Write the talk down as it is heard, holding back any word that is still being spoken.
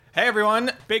Hey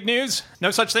everyone, big news.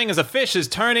 No such thing as a fish is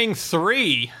turning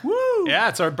 3. Woo! Yeah,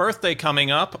 it's our birthday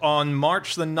coming up on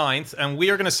March the 9th, and we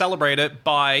are going to celebrate it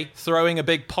by throwing a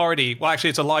big party. Well,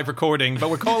 actually, it's a live recording, but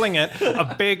we're calling it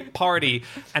a big party.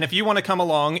 And if you want to come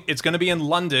along, it's going to be in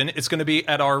London. It's going to be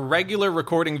at our regular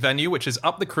recording venue, which is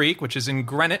up the creek, which is in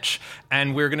Greenwich.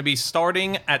 And we're going to be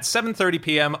starting at 7:30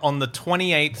 p.m. on the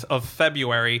 28th of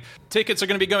February. Tickets are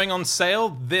going to be going on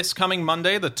sale this coming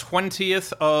Monday, the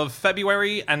 20th of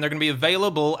February, and they're going to be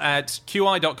available at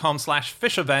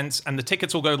qi.com/fish events, and the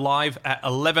tickets will go live at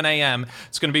 11 a.m.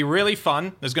 It's going to be really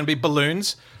fun. There's going to be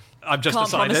balloons. I've just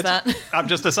decided. I've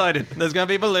just decided. There's going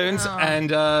to be balloons and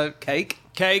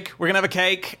Cake. We're going to have a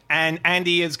cake, and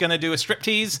Andy is going to do a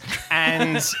striptease,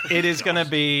 and it is going to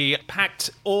be packed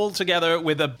all together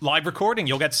with a live recording.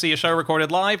 You'll get to see a show recorded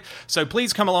live, so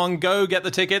please come along, go get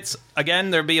the tickets.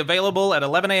 Again, they'll be available at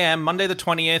 11 a.m. Monday the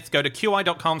 20th. Go to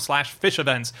qi.com/fish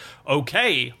events.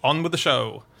 Okay, on with the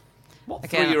show. What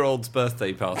 3-year-old's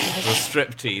birthday party? The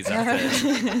striptease at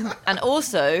it. And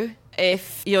also,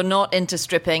 if you're not into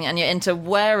stripping and you're into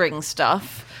wearing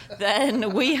stuff,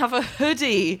 then we have a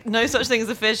hoodie. No such thing as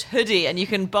a fish hoodie. And you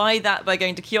can buy that by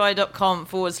going to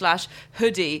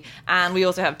qi.com/hoodie. And we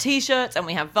also have t-shirts and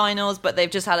we have vinyls, but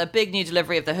they've just had a big new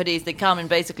delivery of the hoodies. They come in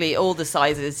basically all the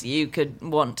sizes you could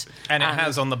want. And it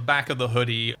has on the back of the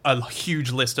hoodie a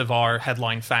huge list of our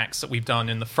headline facts that we've done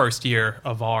in the first year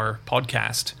of our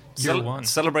podcast. Year one.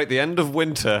 Celebrate the end of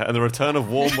winter and the return of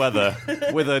warm weather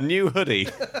with a new hoodie.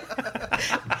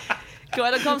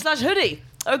 qi.com/hoodie.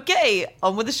 Okay,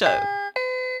 on with the show.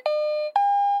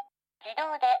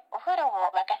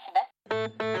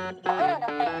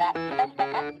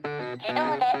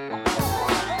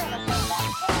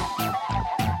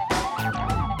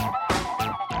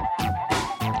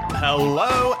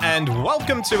 Hello and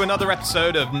welcome to another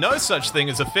episode of No Such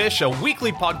Thing as a Fish, a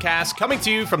weekly podcast coming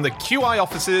to you from the QI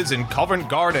offices in Covent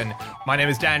Garden. My name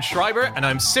is Dan Schreiber, and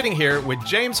I'm sitting here with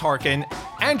James Harkin,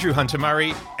 Andrew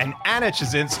Hunter-Murray, and Anna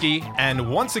Chazinski. And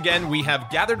once again, we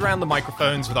have gathered around the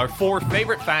microphones with our 4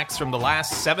 favorite facts from the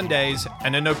last 7 days,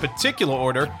 and in no particular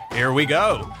order, here we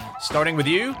go. Starting with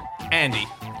you, Andy.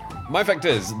 My fact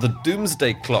is, the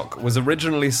Doomsday Clock was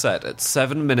originally set at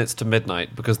 7 minutes to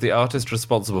midnight because the artist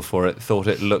responsible for it thought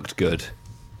it looked good.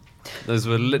 Those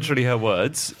were literally her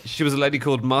words. She was a lady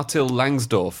called Martil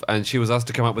Langsdorff, and she was asked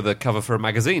to come up with a cover for a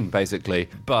magazine, basically.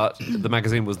 But the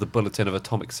magazine was the Bulletin of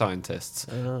Atomic Scientists.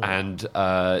 And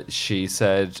she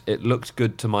said it looked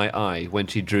good to my eye when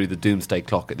she drew the Doomsday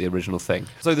Clock at the original thing.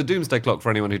 So the Doomsday Clock, for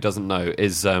anyone who doesn't know,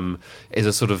 is a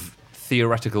sort of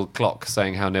theoretical clock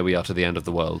saying how near we are to the end of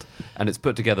the world. And it's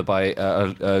put together by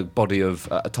a body of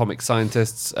atomic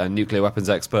scientists and nuclear weapons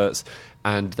experts,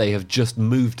 and they have just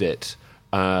moved it.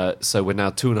 So we're now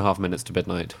 2.5 minutes to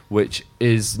midnight, which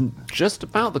is just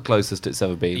about the closest it's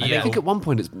ever been. Yeah. I think at one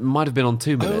point it might have been on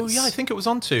 2 minutes. Oh, yeah, I think it was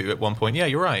on 2 at one point. Yeah,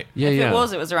 you're right. Yeah,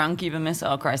 If it was around Cuban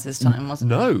Missile Crisis time,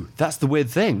 wasn't it? No, that's the weird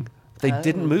thing. They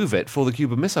didn't move it for the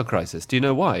Cuban Missile Crisis. Do you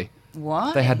know why?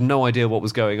 Why? They had no idea what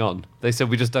was going on. They said,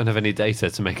 we just don't have any data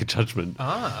to make a judgment.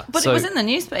 But it was in the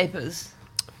newspapers.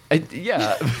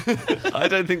 Yeah. I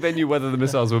don't think they knew whether the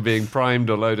missiles were being primed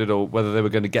or loaded or whether they were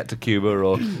going to get to Cuba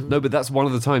or... No, but that's one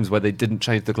of the times where they didn't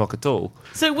change the clock at all.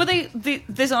 So were they...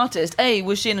 this artist,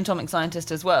 was she an atomic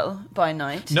scientist as well by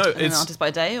night? No, and an artist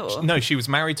by day? Or? No, she was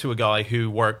married to a guy who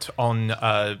worked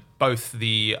on both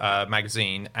the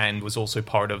magazine and was also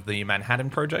part of the Manhattan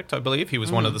Project, I believe. He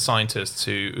was one of the scientists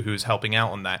who was helping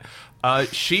out on that.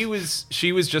 She was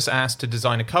just asked to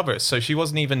design a cover, so she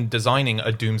wasn't even designing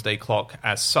a doomsday clock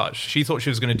as such. She thought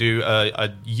she was going to do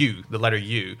a U, the letter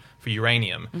U, for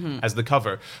uranium as the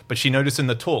cover. But she noticed in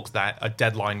the talks that a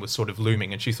deadline was sort of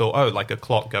looming, and she thought, oh, like a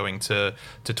clock going to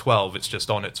 12, it's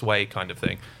just on its way kind of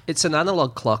thing. It's an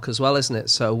analog clock as well, isn't it?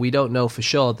 So we don't know for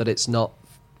sure that it's not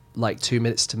like 2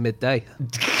 minutes to midday.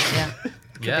 Yeah.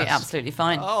 Could be absolutely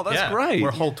fine. Oh, that's great. We're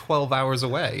a whole 12 hours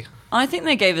away. I think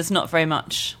they gave us not very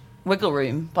much wiggle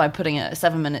room by putting it at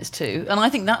 7 minutes to, and I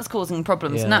think that's causing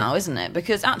problems now, isn't it?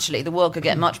 Because actually the world could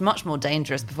get much, much more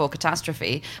dangerous before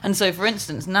catastrophe. And so, for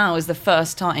instance, now is the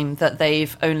first time that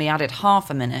they've only added half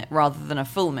a minute rather than a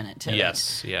full minute to it.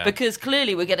 Yes, yeah. Because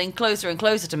clearly we're getting closer and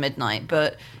closer to midnight,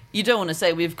 but you don't want to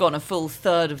say we've gone a full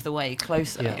third of the way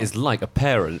closer. Yeah. It's like a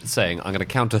parent saying, I'm going to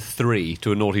count to 3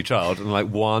 to a naughty child, and like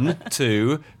 1,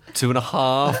 2,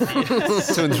 2.5,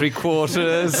 2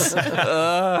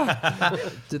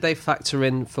 3/4. Did they factor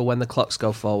in for when the clocks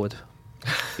go forward?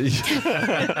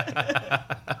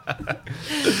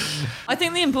 I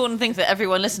think the important thing for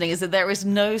everyone listening is that there is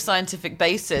no scientific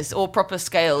basis or proper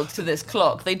scale to this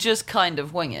clock. They just kind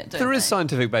of wing it, don't There they? is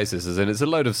scientific basis, as in it's a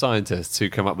load of scientists who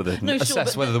come up with it and No, sure, assess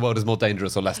but whether the world is more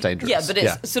dangerous or less dangerous. Yeah, but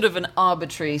it's sort of an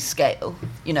arbitrary scale.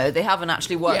 You know, they haven't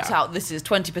actually worked Yeah. out this is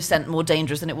 20% more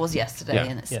dangerous than it was yesterday. Yeah.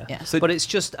 And it's, yeah. So- But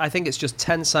I think it's just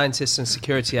 10 scientists and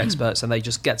security experts, and they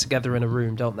just get together in a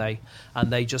room, don't they?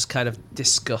 And they just kind of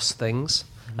discuss things.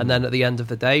 And then at the end of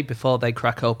the day, before they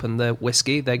crack open the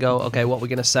whiskey, they go, okay, what are we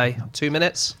going to say? 2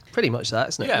 minutes? Pretty much that,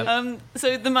 isn't it? Yeah.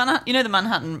 So the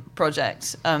Manhattan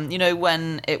Project,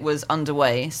 when it was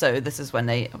underway, so this is when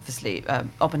they obviously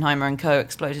Oppenheimer and co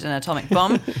exploded an atomic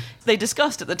bomb. They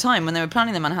discussed at the time when they were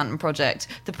planning the Manhattan Project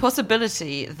the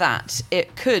possibility that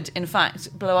it could in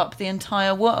fact blow up the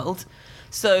entire world.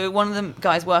 So one of the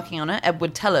guys working on it,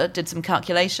 Edward Teller, did some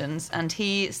calculations, and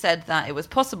he said that it was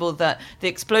possible that the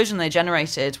explosion they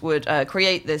generated would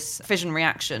create this fission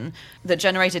reaction that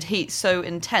generated heat so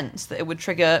intense that it would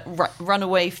trigger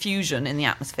runaway fusion in the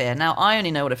atmosphere. Now, I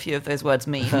only know what a few of those words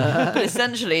mean, but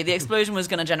essentially the explosion was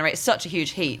going to generate such a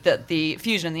huge heat that the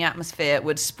fusion in the atmosphere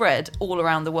would spread all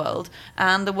around the world,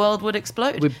 and the world would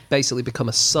explode. We basically become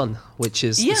a sun, which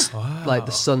is like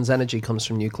the sun's energy comes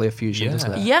from nuclear fusion,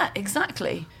 doesn't it? Yeah, exactly.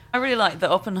 I really like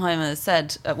that Oppenheimer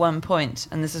said at one point,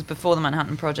 and this is before the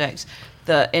Manhattan Project,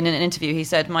 that in an interview he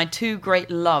said, "My two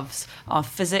great loves are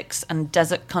physics and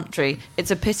desert country. It's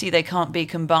a pity they can't be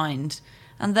combined."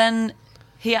 And then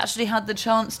he actually had the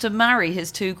chance to marry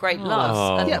his two great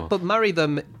loves. And Yeah, but marry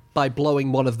them by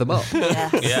blowing one of them up.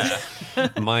 yes. Yeah.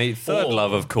 My third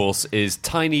love, of course, is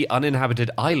tiny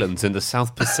uninhabited islands in the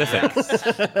South Pacific.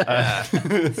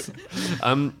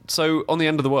 So, on the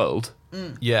end of the world,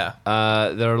 Yeah.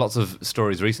 there are lots of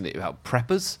stories recently about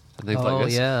preppers and things like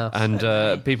this. yeah.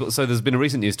 And people. So there's been a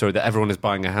recent news story that everyone is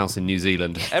buying a house in New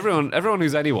Zealand. Everyone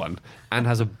who's anyone and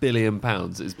has £1 billion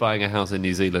is buying a house in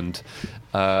New Zealand.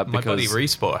 My Because buddy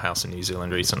Reese bought a house in New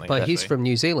Zealand recently. But he's actually. from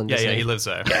New Zealand, Yeah, isn't yeah, he? he lives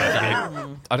there.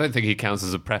 I don't think he counts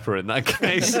as a prepper in that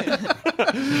case.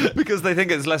 Because they think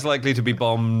it's less likely to be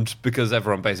bombed because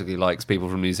everyone basically likes people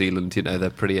from New Zealand. You know, they're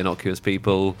pretty innocuous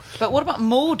people. But what about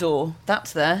Mordor?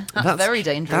 That's there. That's very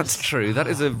dangerous. That's true. That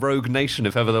is a rogue nation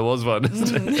if ever there was one,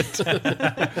 isn't it?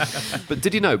 But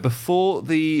did you know, before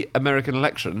the American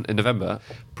election in November,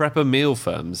 prepper meal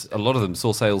firms, a lot of them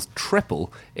saw sales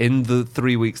triple in the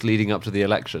 3 weeks leading up to the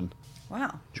election.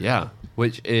 Wow. Yeah,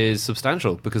 which is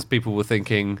substantial because people were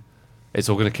thinking it's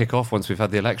all going to kick off once we've had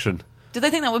the election. Did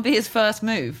they think that would be his first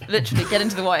move? Literally, get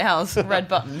into the White House, red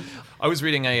button. I was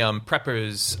reading a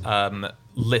prepper's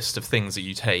list of things that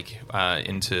you take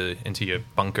into your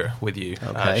bunker with you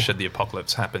should the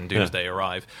apocalypse happen, doomsday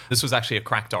arrive. This was actually a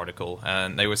Cracked article,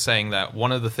 and they were saying that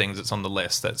one of the things that's on the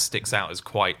list that sticks out as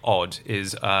quite odd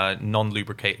is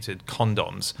non-lubricated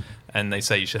condoms. And they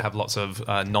say you should have lots of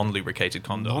non-lubricated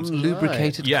condoms.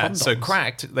 Non-lubricated Yeah, condoms. so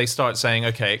Cracked, they start saying,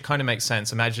 okay, it kind of makes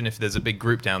sense. Imagine if there's a big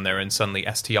group down there and suddenly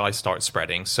STI starts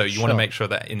spreading. So you want to make sure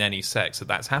that in any sex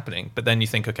that's happening. But then you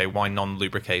think, okay, why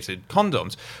non-lubricated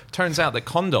condoms? Turns out that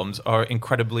condoms are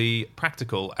incredibly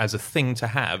practical as a thing to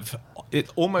have.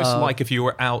 It's almost like if you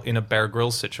were out in a Bear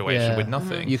Grylls situation with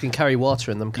nothing. You can carry water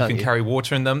in them, You can't can you? carry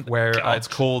water in them where it's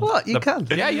called... What? You can?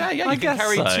 Yeah. You can guess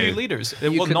carry so. 2 litres.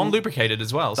 Well, can- non-lubricated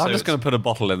as well. I'm just going to put a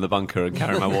bottle in the bunker and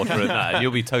carry my water in that. And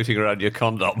you'll be toting around your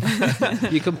condom.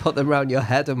 You can put them around your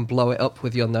head and blow it up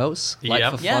with your nose, like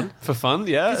Yep. for Yeah. fun. For fun,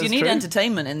 yeah. Because you it's need true.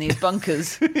 entertainment in these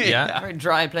bunkers. Yeah. Very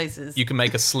dry places. You can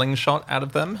make a slingshot out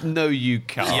of them. No, you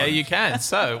can't. Yeah, you can.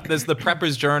 So there's the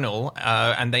Prepper's Journal,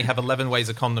 and they have 11 ways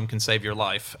a condom can save your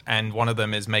life. And one of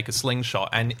them is make a slingshot,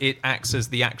 and it acts as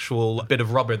the actual bit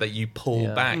of rubber that you pull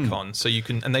back on. So you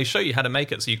can, and they show you how to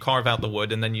make it. So you carve out the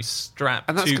wood, and then you strap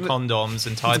And that's 2 gonna- condoms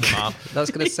and tie them up. That's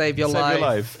going to save your Save life. your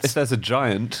life. If there's a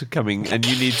giant coming and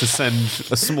you need to send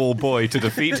a small boy to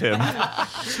defeat him,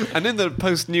 and in the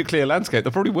post-nuclear landscape,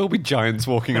 there probably will be giants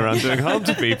walking around doing harm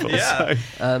to people. Yeah.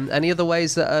 So. Any other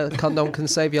ways that a condom can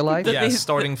save your life? Yeah,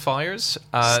 starting fires.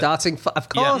 Of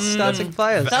course, starting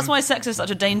fires. That's why sex is such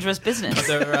a dangerous business.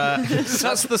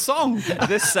 That's the song.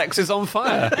 This sex is on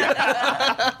fire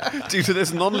due to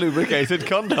this non-lubricated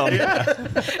condom.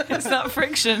 It's that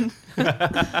friction.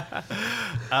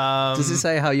 Does it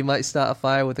say how you might start a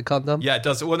fire with a condom? Yeah, it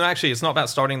does. Well, no, actually, it's not about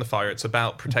starting the fire. It's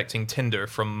about protecting tinder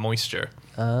from moisture.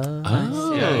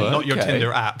 Not your okay.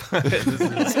 Tinder app.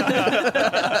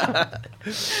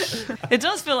 It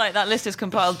does feel like that list is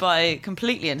compiled by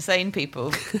completely insane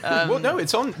people. Well, no,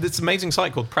 it's on this amazing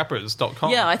site called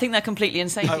preppers.com. Yeah, I think they're completely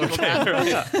insane people. Dan.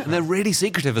 And they're really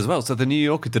secretive as well. So the New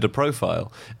Yorker did a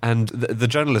profile, and the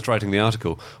journalist writing the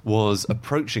article was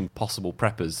approaching possible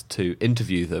preppers to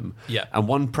interview them. Yeah. And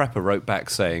one prepper wrote back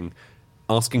saying,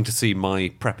 asking to see my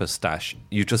prepper stash,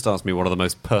 you just asked me one of the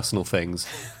most personal things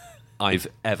I've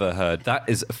ever heard. That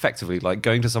is effectively like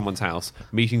going to someone's house,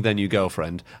 meeting their new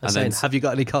girlfriend, and saying, then have you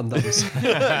got any condoms?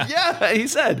 yeah, he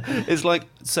said it's like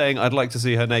saying I'd like to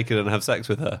see her naked and have sex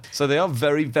with her. So they are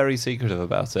very, very secretive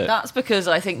about it. That's because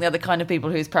I think they're the kind of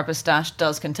people whose prepper stash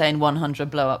does contain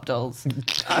 100 blow-up dolls.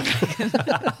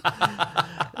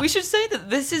 We should say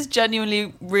that this is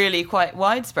genuinely really quite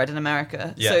widespread in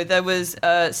America. Yeah. So there was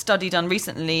a study done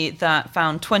recently that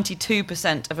found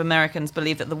 22% of Americans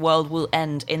believe that the world will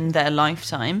end in their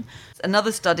lifetime.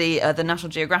 Another study the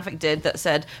National Geographic did that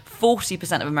said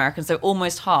 40% of Americans, so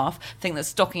almost half, think that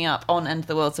stocking up on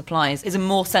end-of-the-world supplies is a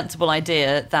more sensible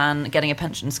idea than getting a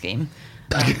pension scheme.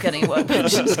 Getting a work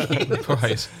pension scheme.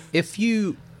 Right. If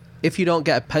you don't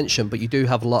get a pension, but you do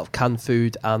have a lot of canned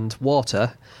food and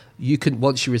water, you can,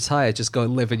 once you retire, just go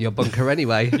and live in your bunker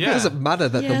anyway. It doesn't matter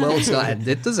that the world's not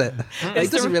ended, does it?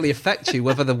 It doesn't really affect you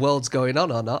whether the world's going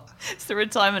on or not. It's the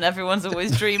retirement everyone's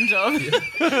always dreamed of.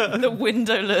 The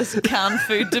windowless, canned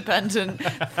food dependent,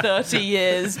 30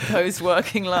 years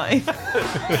post-working life.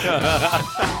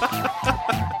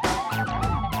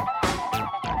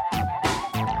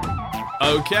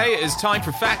 Okay, it's time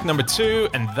for fact number 2,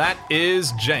 and that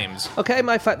is James. Okay,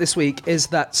 my fact this week is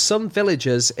that some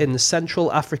villagers in the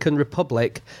Central African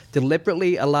Republic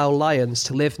deliberately allow lions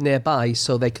to live nearby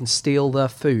so they can steal their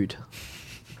food.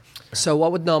 So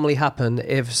what would normally happen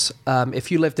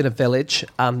if you lived in a village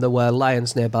and there were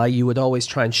lions nearby, you would always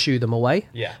try and shoo them away.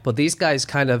 Yeah. But these guys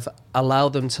kind of allow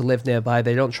them to live nearby.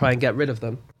 They don't try and get rid of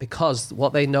them because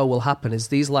what they know will happen is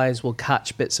these lions will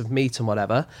catch bits of meat and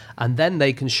whatever, and then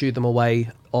they can shoo them away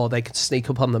or they can sneak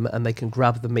up on them and they can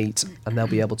grab the meat and they'll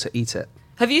be able to eat it.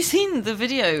 Have you seen the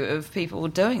video of people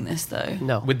doing this, though?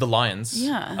 No. With the lions.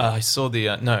 Yeah. I saw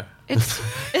the... no. It's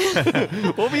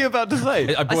What were you about to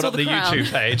say? I brought saw up The the Crown.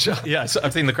 YouTube page. Yes,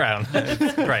 I've seen The Crown.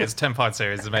 It's great. It's a 10-part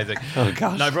series. It's amazing. Oh,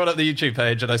 gosh. No, I brought up the YouTube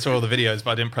page and I saw all the videos,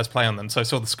 but I didn't press play on them. So I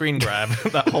saw the screen grab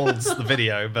that holds the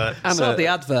video. But I saw the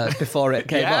advert before it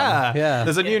came on. Yeah.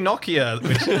 There's a new Nokia,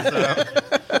 which is...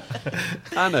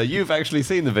 Anna, you've actually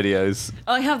seen the videos.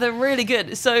 I have. They're really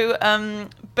good. So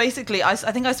basically, I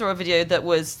think I saw a video that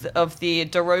was of the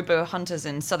Dorobo hunters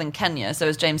in southern Kenya. So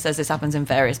as James says, this happens in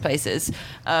various places.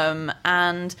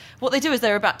 And what they do is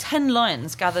there are about 10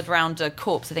 lions gathered around a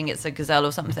corpse. I think it's a gazelle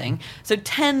or something. So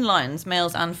 10 lions,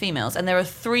 males and females, and there are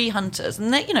 3 hunters,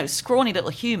 and they're scrawny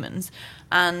little humans.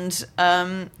 And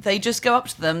they just go up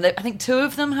to them. I think 2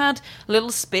 of them had little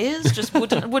spears, just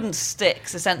wooden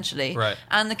sticks, essentially. Right.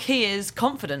 And the key is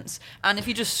confidence. And if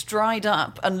you just stride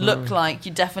up and look like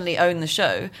you definitely own the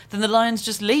show, then the lions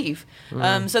just leave.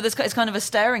 So it's kind of a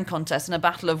staring contest and a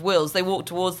battle of wills. They walk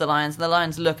towards the lions, and the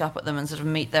lions look up at them and sort of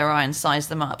meet their eye and size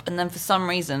them up. And then for some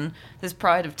reason, this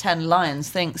pride of 10 lions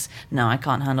thinks, no, I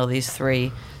can't handle these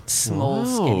 3 small,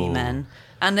 skinny men.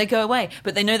 And they go away.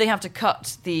 But they know they have to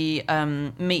cut the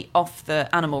meat off the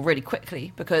animal really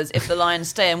quickly, because if the lions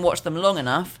stay and watch them long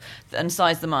enough and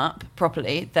size them up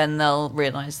properly, then they'll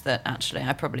realise that, actually,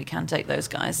 I probably can take those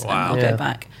guys and I'll go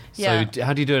back. Yeah. So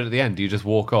how do you do it at the end? Do you just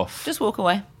walk off? Just walk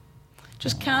away.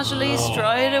 Just casually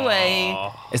stride away.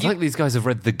 It's like these guys have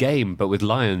read The Game, but with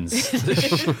lions.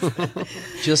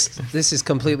 This is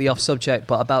completely off subject,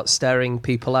 but about staring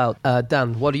people out.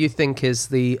 Dan, what do you think is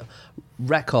the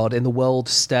record in the world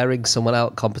staring someone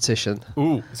out competition?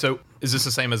 Ooh, so is this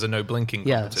the same as a no blinking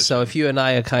Yeah, competition? so if you and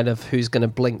I are kind of who's going to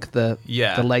blink the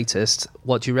Yeah. latest,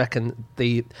 what do you reckon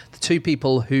the 2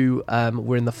 people who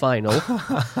were in the final,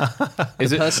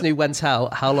 the person who went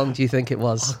out, how long do you think it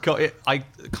was? I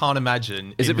can't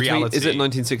imagine Is in it reality. Is it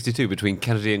 1962 between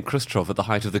Kennedy and Khrushchev at the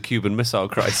height of the Cuban Missile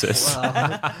Crisis?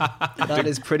 That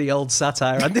is pretty old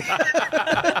satire, Andy.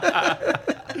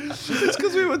 It's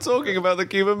because we were talking about the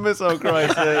Cuban Missile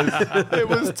Crisis. It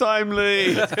was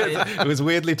timely. It was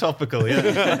weirdly topical,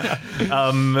 yeah.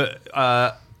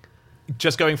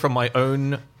 Just going from my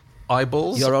own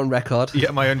eyeballs. Your own record.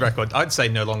 Yeah, my own record. I'd say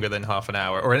no longer than half an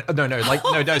hour. Or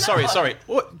sorry.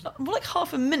 What? Well, like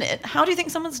half a minute? How do you think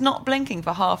someone's not blinking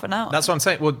for half an hour? That's what I'm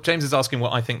saying. Well, James is asking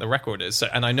what I think the record is,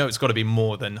 and I know it's got to be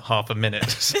more than half a minute.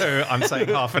 So I'm saying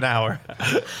half an hour.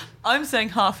 I'm saying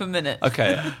half a minute.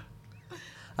 Okay.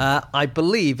 I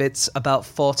believe it's about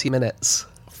 40 minutes.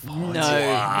 No.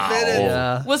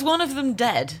 Yeah. Was one of them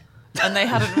dead? And they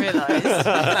hadn't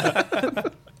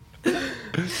realised.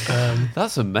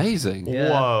 That's amazing. Yeah.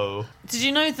 Whoa. Did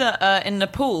you know that in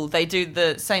Nepal they do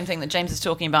the same thing that James is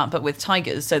talking about, but with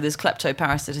tigers? So there's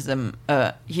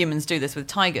kleptoparasitism. Humans do this with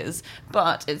tigers,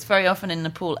 but it's very often in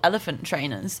Nepal elephant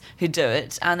trainers who do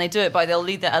it, and they do it by they'll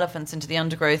lead their elephants into the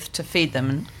undergrowth to feed them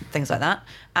and things like that.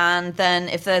 And then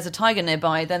if there's a tiger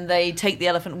nearby, then they take the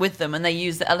elephant with them, and they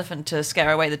use the elephant to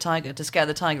scare away the tiger, to scare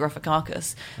the tiger off a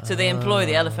carcass. So they employ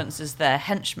the elephants as their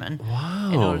henchmen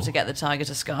in order to get the tiger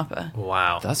to scarper.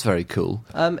 Wow. That's very cool.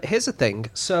 Here's the thing.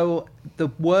 So the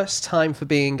worst time for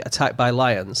being attacked by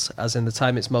lions, as in the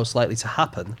time it's most likely to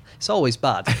happen, it's always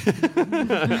bad.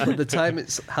 But the time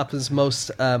it happens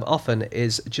most often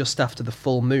is just after the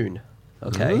full moon.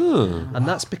 Okay? And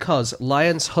that's because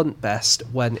lions hunt best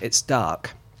when it's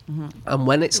dark. And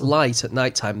when it's light at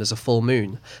nighttime, there's a full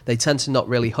moon. They tend to not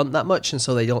really hunt that much, and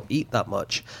so they don't eat that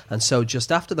much. And so just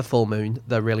after the full moon,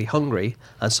 they're really hungry,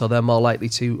 and so they're more likely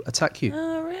to attack you.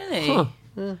 Oh, really?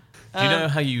 Do you know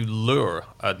how you lure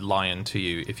a lion to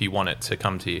you if you want it to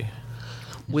come to you?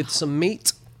 With some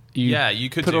meat. You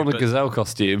could put do, on a but- gazelle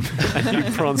costume and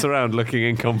you prance around looking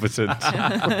incompetent.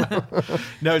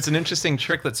 No, it's an interesting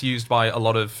trick that's used by a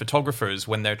lot of photographers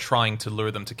when they're trying to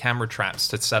lure them to camera traps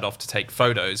to set off to take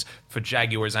photos for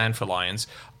jaguars and for lions.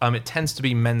 It tends to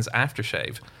be men's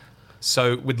aftershave.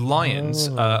 So with lions,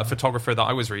 a photographer that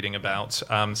I was reading about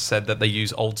said that they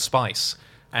use Old Spice.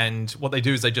 And what they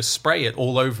do is they just spray it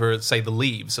all over, say, the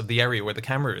leaves of the area where the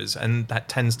camera is, and that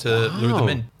tends to lure them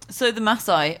in. So the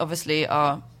Maasai obviously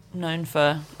are known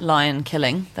for lion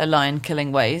killing, their lion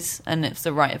killing ways, and it's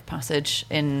the rite of passage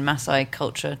in Maasai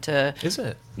culture to... Is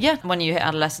it? Yeah, when you hit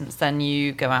adolescence, then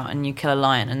you go out and you kill a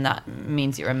lion, and that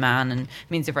means you're a man and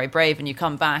means you're very brave, and you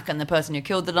come back, and the person who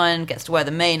killed the lion gets to wear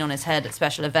the mane on his head at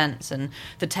special events, and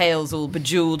the tail's all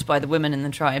bejeweled by the women in the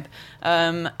tribe.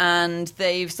 And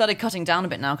they've started cutting down a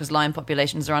bit now because lion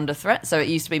populations are under threat, so it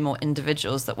used to be more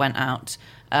individuals that went out.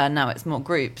 Now it's more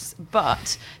groups.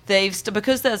 But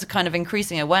because there's a kind of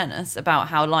increasing awareness about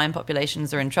how lion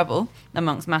populations are in trouble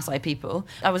amongst Maasai people.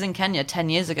 I was in Kenya 10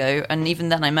 years ago, and even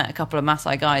then I met a couple of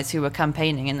Maasai guys who were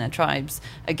campaigning in their tribes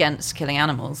against killing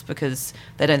animals because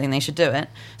they don't think they should do it.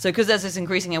 So because there's this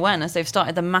increasing awareness, they've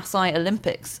started the Maasai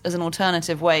Olympics as an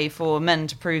alternative way for men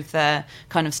to prove their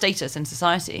kind of status in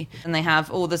society. And they have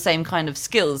all the same kind of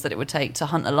skills that it would take to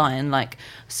hunt a lion, like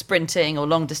sprinting or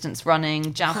long distance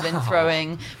running, javelin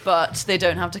throwing, but they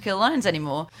don't have to kill lions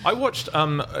anymore. I watched,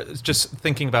 just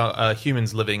thinking about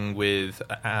humans living with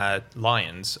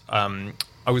lions.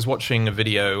 I was watching a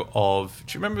video of.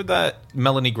 Do you remember that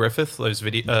Melanie Griffith?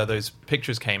 Those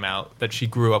pictures came out that she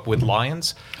grew up with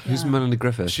lions. Who's Melanie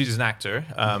Griffith? She's an actor,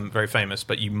 very famous,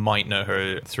 but you might know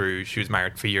her through. She was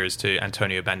married for years to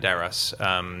Antonio Banderas.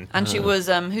 And she was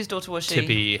whose daughter was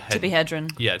she? Tippi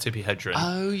Hedren. Yeah, Tippi Hedren.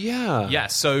 Oh, yeah. Yeah,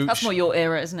 so That's more your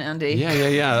era, isn't it, Andy?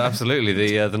 Yeah, absolutely.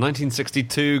 The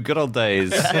 1962 good old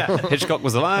days. Hitchcock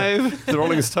was alive. The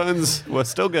Rolling Stones were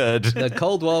still good. The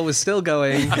Cold War was still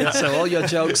going, so all your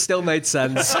jokes still made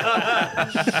sense.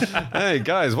 Hey,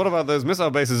 guys, what about those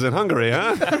missile bases in Hungary,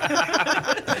 huh?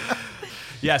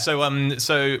 Yeah, so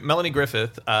Melanie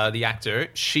Griffith, the actor,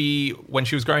 when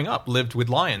she was growing up, lived with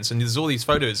lions, and there's all these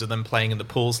photos of them playing in the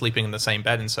pool, sleeping in the same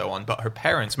bed, and so on. But her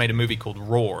parents made a movie called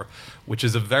Roar, which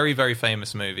is a very, very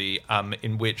famous movie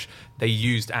in which they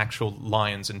used actual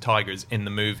lions and tigers in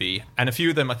the movie. And a few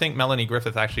of them, I think Melanie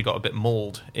Griffith actually got a bit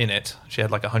mauled in it. She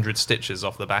had like 100 stitches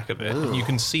off the back of it. And you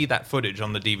can see that footage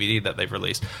on the DVD that they've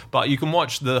released. But you can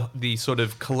watch the sort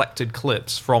of collected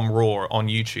clips from Roar on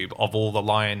YouTube of all the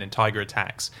lion and tiger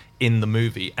attacks in the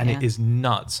movie, and it is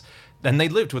nuts. And they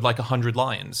lived with like 100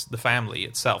 lions, the family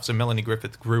itself. So Melanie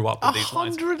Griffith grew up with these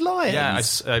lions. 100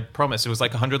 lions? Yeah, I promise. It was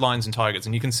like 100 lions and tigers,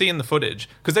 and you can see in the footage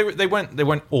because they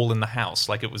weren't all in the house,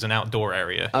 like it was an outdoor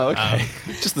area. Oh, okay.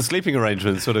 Just the sleeping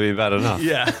arrangements would have been bad enough.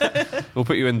 Yeah. We'll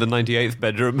put you in the 98th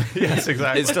bedroom. Yes,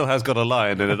 exactly. It still has got a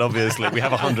lion in it, obviously. We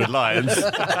have 100 lions.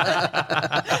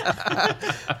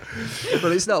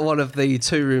 But it's not one of the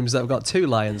two rooms that have got two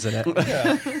lions in it.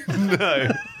 No.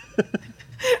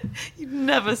 You'd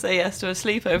never say yes to a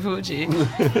sleepover, would you?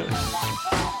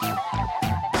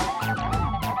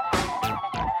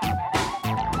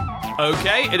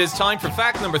 Okay, it is time for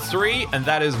fact number 3, and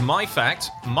that is my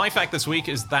fact. My fact this week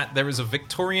is that there is a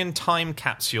Victorian time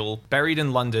capsule buried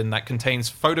in London that contains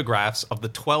photographs of the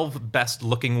 12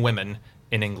 best-looking women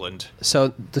in England.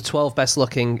 So the 12 best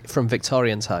looking from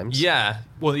Victorian times. Yeah.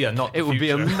 Well, yeah, not It would be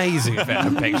amazing if it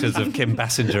had pictures of Kim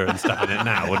Basinger and stuff in it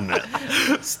now, wouldn't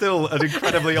it? Still an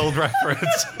incredibly old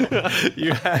reference.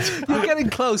 You're getting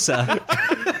closer.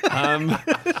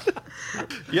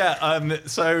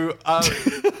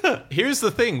 Here's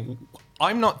the thing.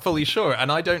 I'm not fully sure,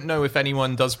 and I don't know if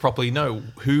anyone does properly know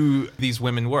who these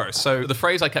women were. So the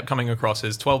phrase I kept coming across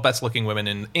is 12 best-looking women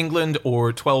in England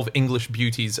or 12 English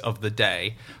beauties of the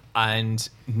day, and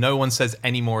no one says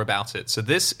any more about it. So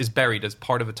this is buried as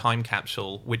part of a time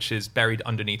capsule, which is buried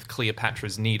underneath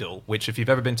Cleopatra's Needle, which, if you've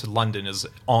ever been to London, is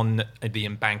on the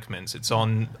embankments. It's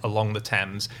along the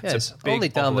Thames. Yeah, it's a big only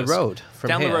down the obelisk. road from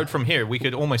down here. the road from here. We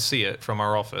could almost see it from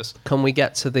our office. Can we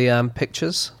get to the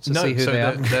pictures to see who they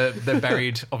are? They're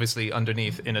buried obviously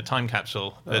underneath in a time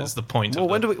capsule. That's the point. Well,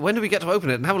 when do we get to open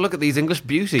it and have a look at these English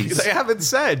beauties? They haven't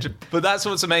said, but that's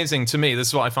what's amazing to me. This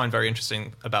is what I find very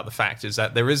interesting about the fact is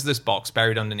that there is this box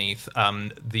buried underneath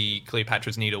the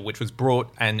Cleopatra's Needle, which was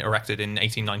brought and erected in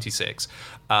 1896.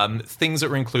 Things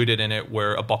that were included in it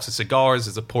were a box of cigars,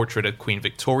 there's a portrait of Queen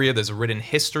Victoria, there's a written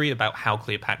history about how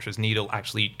Cleopatra's Needle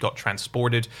actually got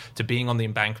transported to being on the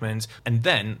embankment, and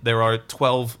then there are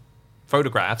 12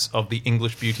 photographs of the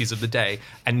English beauties of the day,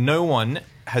 and no one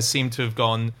has seemed to have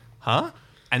gone, huh?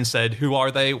 And said, who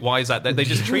are they? Why is that? They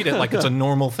just treat it like it's a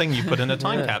normal thing you put in a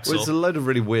time capsule. Well, it's a load of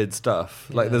really weird stuff.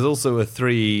 Like, there's also a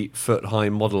 3-foot-high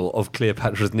model of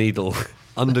Cleopatra's Needle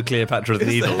under Cleopatra's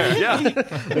Needle. Yeah.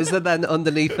 Is there then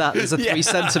underneath that there's a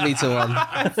 3-centimeter one?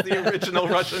 It's the original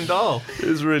Russian doll.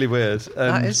 It's really weird.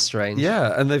 That is strange.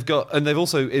 Yeah, and they've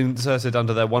also inserted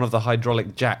under there one of the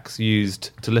hydraulic jacks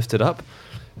used to lift it up,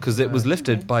 because it was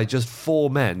lifted by just 4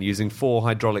 men using 4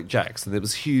 hydraulic jacks, and it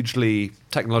was hugely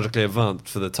technologically advanced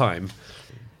for the time.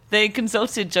 They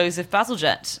consulted Joseph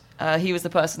Bazalgette. He was the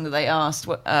person that they asked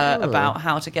about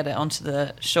how to get it onto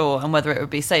the shore and whether it would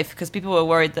be safe, because people were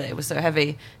worried that it was so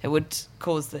heavy it would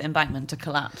cause the embankment to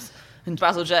collapse. And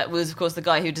Bazalgette was, of course, the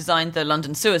guy who designed the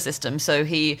London sewer system, so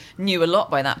he knew a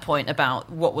lot by that point about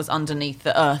what was underneath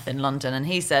the earth in London. And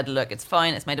he said, look, it's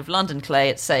fine, it's made of London clay,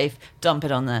 it's safe, dump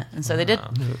it on there. And so they did.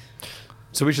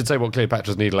 So we should say what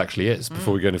Cleopatra's Needle actually is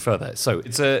before we go any further. So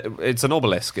it's an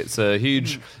obelisk. It's a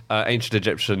huge ancient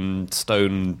Egyptian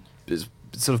stone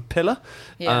sort of pillar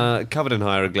covered in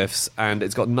hieroglyphs, and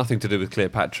it's got nothing to do with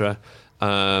Cleopatra.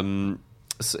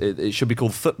 It should be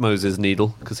called Thutmose's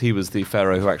Needle, because he was the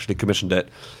pharaoh who actually commissioned it.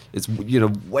 It's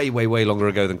way, way, way longer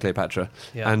ago than Cleopatra.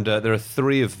 Yeah. And there are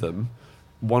 3 of them.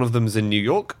 One of them's in New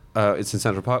York. It's in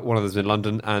Central Park. One of them's in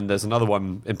London, and there's another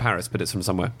one in Paris, but it's from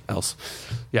somewhere else.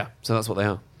 Yeah, so that's what they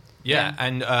are. Yeah,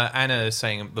 and Anna is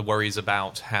saying the worries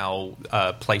about how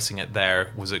placing it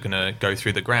there, was it going to go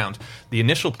through the ground? The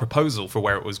initial proposal for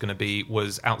where it was going to be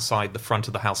was outside the front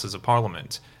of the Houses of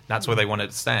Parliament. That's where they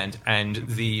wanted to stand. And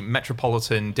the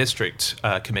Metropolitan District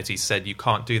Committee said you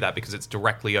can't do that because it's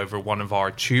directly over one of our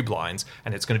tube lines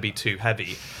and it's going to be too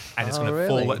heavy. And it's going to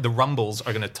fall. The rumbles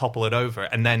are going to topple it over.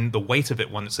 And then the weight of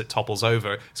it, once it topples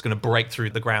over, is going to break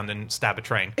through the ground and stab a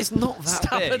train. It's not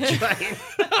that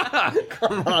big.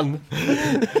 Come on.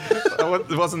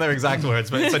 It wasn't their exact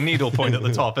words, but it's a needle point at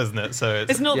the top, isn't it? So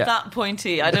It's not that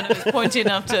pointy. I don't know if it's pointy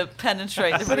enough to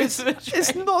penetrate the roof of a train.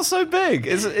 It's not so big.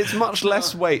 It's much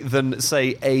less weight than,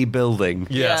 say, a building.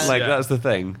 Yes. Like, that's the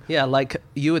thing. Yeah, like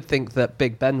you would think that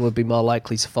Big Ben would be more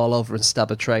likely to fall over and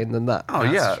stab a train than that. Oh,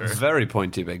 That's yeah. true. Very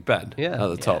pointy Big Ben at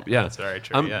the top. Yeah. That's very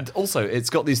true, yeah. Also, it's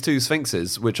got these 2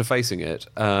 sphinxes which are facing it.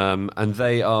 And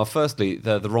they are, firstly,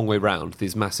 they're the wrong way round,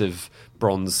 these massive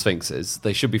bronze sphinxes.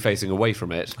 They should be facing away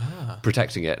from it,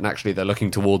 protecting it, and actually they're looking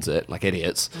towards it like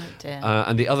idiots. Oh, dear.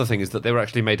 And the other thing is that they were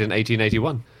actually made in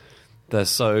 1881. They're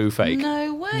so fake.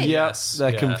 No way. Yes,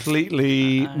 They're yeah.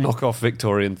 completely knockoff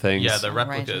Victorian things. Yeah, they're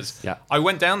Outrageous. replicas. Yeah. I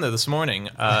went down there this morning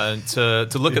to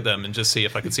look at them and just see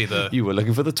if I could see the... You were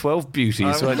looking for the 12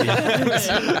 beauties, weren't you?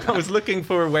 I was looking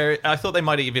for where... I thought they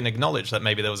might even acknowledge that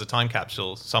maybe there was a time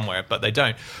capsule somewhere, but they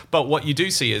don't. But what you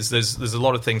do see is there's a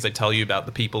lot of things they tell you about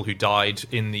the people who died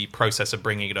in the process of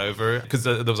bringing it over, because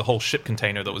there was a whole ship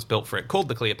container that was built for it called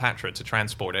the Cleopatra to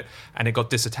transport it, and it got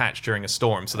disattached during a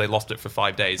storm, so they lost it for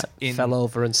 5 days. Fell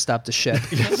over and stabbed a ship.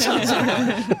 He just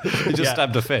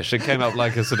stabbed a fish. It came up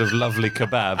like a sort of lovely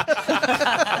kebab.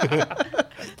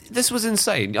 This was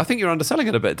insane. I think you're underselling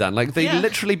it a bit, Dan. Like, they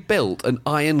literally built an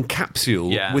iron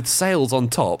capsule with sails on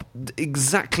top,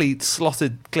 exactly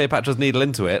slotted Cleopatra's Needle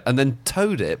into it, and then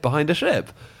towed it behind a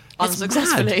ship. It's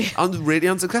Unsuccessfully. mad. Really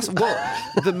unsuccessful.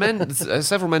 Well, the men,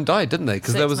 several men died, didn't they?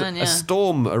 Because there was 6 men, a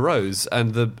storm arose,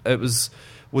 and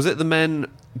was it the men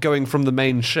going from the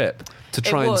main ship to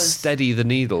try and steady the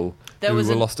needle There who was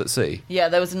were lost at sea. Yeah,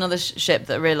 there was another ship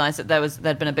that realised that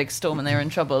there'd been a big storm and they were in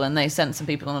trouble, and they sent some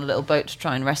people on a little boat to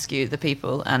try and rescue the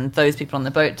people, and those people on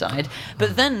the boat died.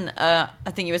 But then, I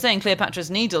think you were saying Cleopatra's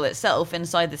Needle itself,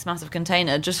 inside this massive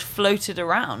container, just floated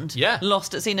around. Yeah.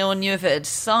 Lost at sea, no one knew if it had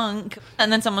sunk,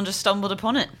 and then someone just stumbled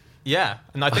upon it. Yeah,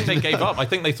 and I think they gave up. I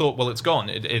think they thought, well, it's gone.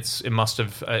 It must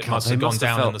have They gone must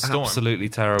down have in the felt storm. absolutely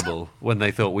terrible when they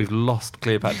thought we've lost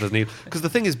Cleopatra's Needle. Because the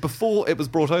thing is, before it was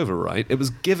brought over, right, it was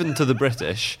given to the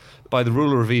British by the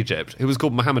ruler of Egypt, who was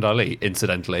called Muhammad Ali,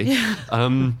 incidentally,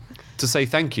 to say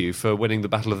thank you for winning the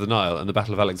Battle of the Nile and the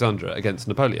Battle of Alexandria against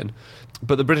Napoleon.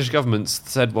 But the British government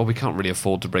said, well, we can't really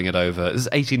afford to bring it over. This is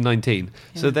 1819.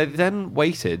 Yeah. So they then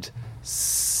waited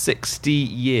 60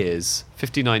 years,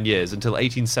 59 years, until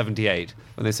 1878,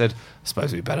 when they said, I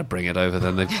suppose we better bring it over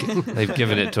then. They've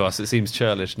given it to us. It seems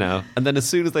churlish now. And then as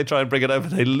soon as they try and bring it over,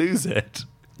 they lose it.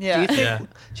 Yeah. Do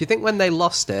you think when they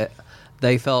lost it,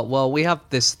 they thought, well, we have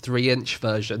this 3-inch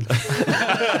version.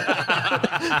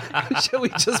 Shall we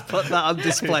just put that on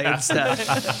display instead?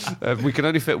 We can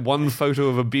only fit one photo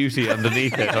of a beauty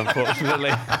underneath it,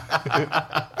 unfortunately.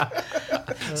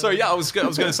 So yeah, I was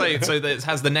going to say, so that it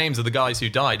has the names of the guys who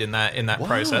died in that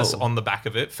process on the back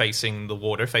of it, facing the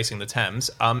water, facing the Thames.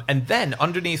 And then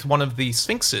underneath one of the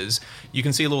sphinxes, you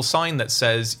can see a little sign that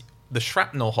says the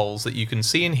shrapnel holes that you can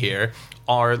see in here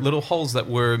are little holes that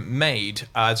were made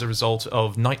as a result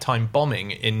of nighttime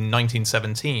bombing in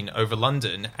 1917 over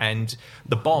London, and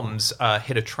the bombs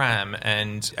hit a tram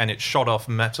and it shot off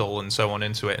metal and so on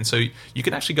into it, and so you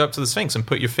can actually go up to the Sphinx and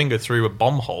put your finger through a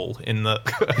bomb hole in the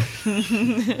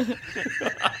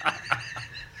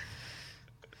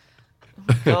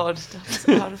God, that's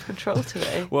out of control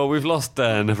today. Well, we've lost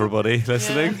Dan, everybody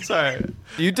listening. Yeah. Sorry.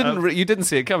 You didn't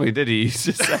see it coming, did you? You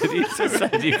just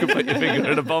said you could put your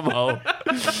finger in a bomb hole.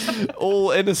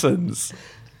 All innocence.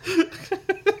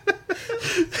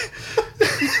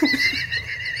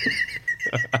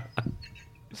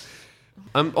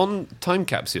 On time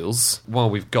capsules, while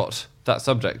we've got that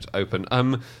subject open,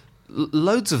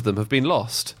 loads of them have been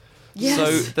lost. Yes.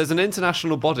 So there's an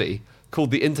international body called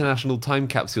the International Time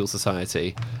Capsule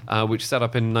Society, which set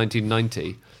up in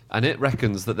 1990, and it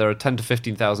reckons that there are 10 to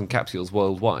 15,000 capsules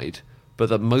worldwide, but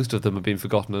that most of them have been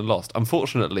forgotten and lost.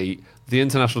 Unfortunately, the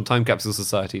International Time Capsule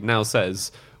Society now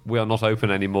says, we are not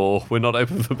open anymore, we're not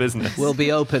open for business. We'll be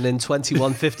open in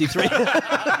 2153.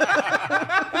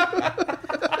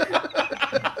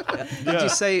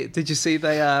 Did you see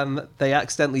they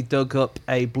accidentally dug up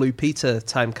a Blue Peter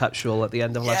time capsule at the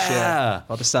end of last year,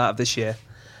 or the start of this year?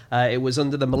 It was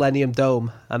under the Millennium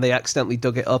Dome, and they accidentally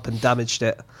dug it up and damaged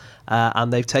it.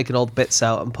 And they've taken all the bits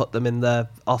out and put them in their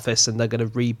office, and they're going to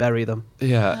rebury them.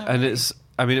 Yeah, and it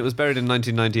was buried in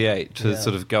 1998 to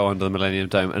sort of go under the Millennium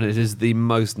Dome, and it is the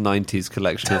most 90s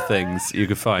collection of things you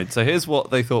could find. So here's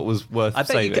what they thought was worth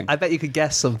saving. I bet you could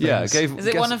guess some things. Yeah, Is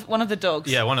it one of the dogs?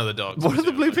 Yeah, one of the dogs. What are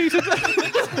the Blue Peter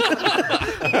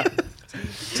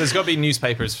So there's got to be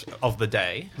newspapers of the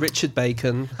day. Richard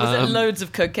Bacon. Was it loads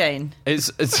of cocaine?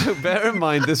 It's bear in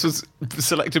mind this was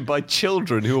selected by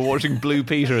children who were watching Blue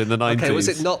Peter in the 90s. Okay, was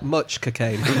it not much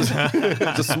cocaine? It was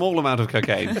a small amount of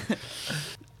cocaine.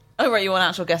 Oh, right, you want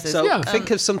actual guesses? So think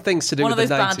of some things to do one with of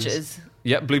those the 90s. badges.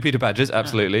 Yeah, Blue Peter badges,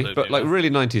 absolutely. Blue but Peter. like really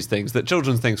 90s things, that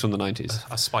children's things from the 90s.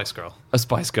 A Spice Girl. A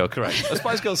Spice Girl, correct. A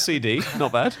Spice Girl CD,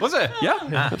 not bad. Was it? Yeah,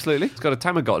 absolutely. It's got a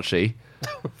Tamagotchi.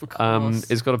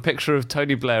 It's got a picture of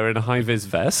Tony Blair in a high-vis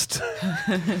vest.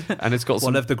 And it's got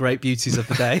One of the great beauties of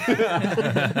the day.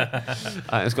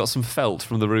 it's got some felt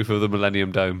from the roof of the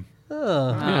Millennium Dome.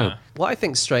 Yeah. What I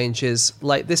think's strange is,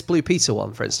 like this Blue Peter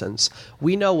one, for instance,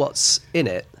 we know what's in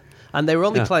it, and they were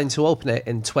only planning to open it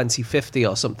in 2050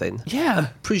 or something. Yeah.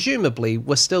 Presumably,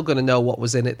 we're still going to know what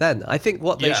was in it then. I think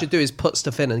what they should do is put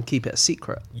stuff in and keep it a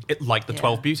secret. Like the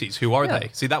 12 Beauties. Who are they?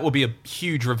 See, that will be a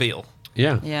huge reveal.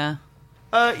 Yeah. Yeah.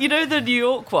 You know the New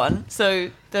York one? So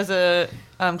there's a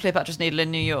Cleopatra's Needle in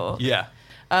New York. Yeah.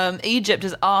 Egypt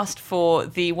has asked for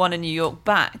the one in New York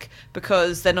back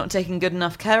because they're not taking good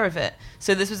enough care of it.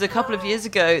 So this was a couple of years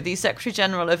ago. The Secretary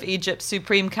General of Egypt's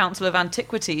Supreme Council of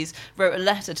Antiquities wrote a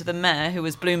letter to the mayor, who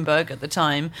was Bloomberg at the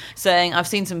time, saying, I've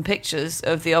seen some pictures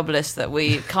of the obelisk that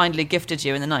we kindly gifted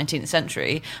you in the 19th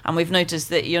century, and we've noticed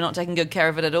that you're not taking good care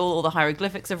of it at all. All the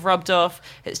hieroglyphics have rubbed off.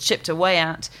 It's chipped away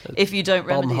at. If you don't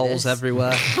remedy Bomb holes this,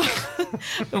 everywhere.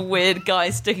 a weird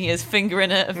guy sticking his finger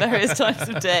in it at various times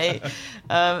of day.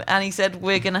 And he said,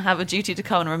 we're going to have a duty to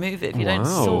come and remove it if you don't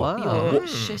sort your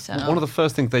shit out. One of the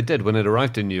first things they did when it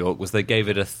arrived in New York was they gave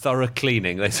it a thorough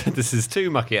cleaning. They said, this is too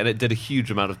mucky, and it did a huge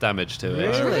amount of damage to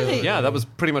it. Really? Yeah, that was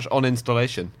pretty much on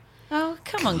installation. Oh,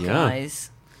 come on, Yeah. guys.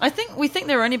 We think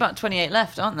there are only about 28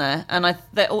 left, aren't there? And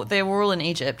they were all in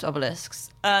Egypt, obelisks.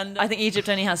 And I think Egypt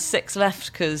only has 6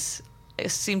 left because it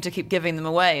seemed to keep giving them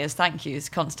away as thank yous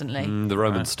constantly. The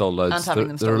Romans stole loads. And having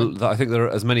them stolen. I think there are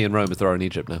as many in Rome as there are in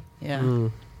Egypt now. Yeah.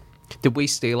 Did we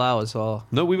steal ours or?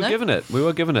 No, we were given it. We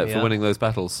were given it for Yeah. winning those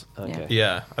battles. Okay.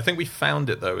 Yeah, I think we found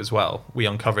it though as well. We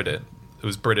uncovered it. It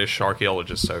was British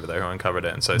archaeologists over there who uncovered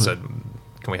it, and so they said,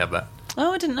 "Can we have that?"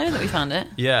 Oh, I didn't know that we found it.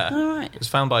 Yeah, All right. it was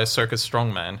found by a circus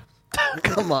strongman.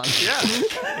 Come on.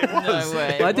 No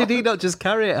way. Why did he not just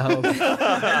carry it home?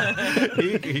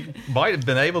 He might have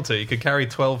been able to. He could carry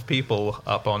 12 people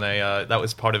up on a. That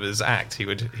was part of his act. He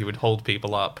would hold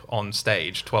people up on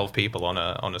stage, 12 people on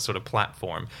a sort of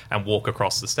platform, and walk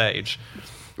across the stage.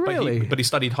 Really? But he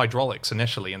studied hydraulics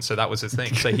initially, and so that was his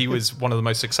thing. So he was one of the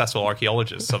most successful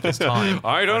archaeologists of his time.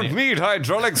 I don't need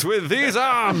hydraulics with these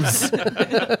arms.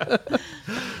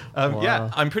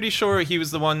 Yeah, I'm pretty sure he was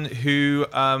the one who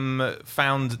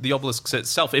found the obelisks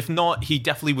itself. If not, he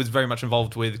definitely was very much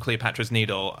involved with Cleopatra's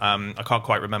Needle. I can't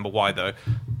quite remember why, though.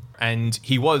 And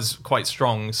he was quite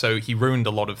strong, so he ruined a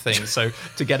lot of things. So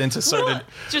to get into certain...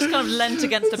 Just kind of leant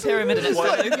against a pyramid and it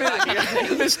fell over.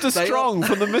 Mr. Strong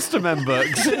from the Mr. Men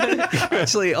books.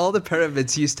 Actually, all the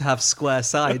pyramids used to have square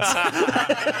sides.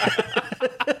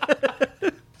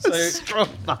 So,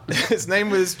 his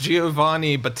name was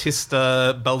Giovanni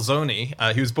Battista Belzoni.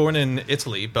 He was born in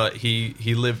Italy, but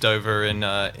he lived over in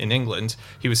England.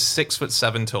 He was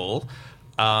 6'7" tall.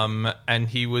 And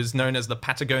he was known as the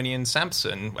Patagonian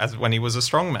Samson when he was a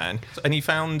strongman. And he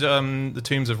found the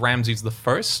tombs of Ramses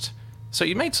I. So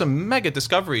he made some mega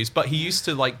discoveries, but he used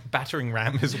to battering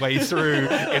ram his way through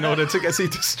in order to get. He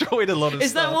destroyed a lot of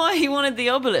Is stuff. that why he wanted the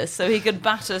obelisk? So he could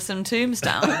batter some tombs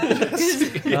down?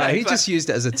 He just used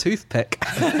it as a toothpick.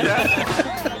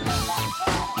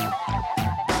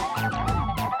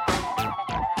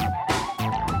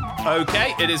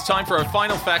 Okay, it is time for our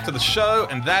final fact of the show,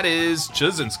 and that is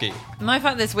Jasinski. My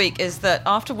fact this week is that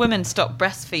after women stop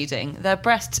breastfeeding, their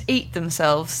breasts eat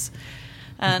themselves.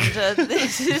 And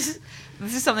this is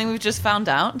something we've just found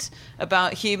out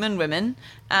about human women.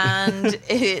 And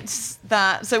it's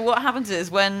that... So what happens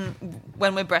is when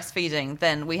we're breastfeeding,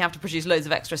 then we have to produce loads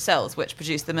of extra cells, which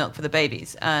produce the milk for the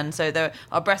babies. And so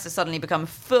our breasts have suddenly become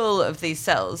full of these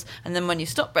cells. And then when you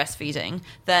stop breastfeeding,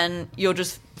 then you're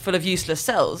just full of useless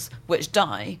cells, which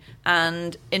die.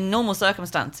 And in normal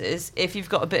circumstances, if you've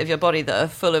got a bit of your body that are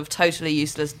full of totally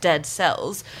useless dead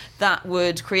cells, that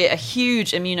would create a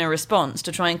huge immunoresponse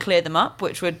to try and clear them up,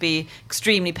 which would be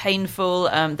extremely painful.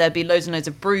 There'd be loads and loads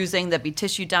of bruising, there'd be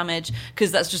tissue damage,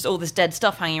 because that's just all this dead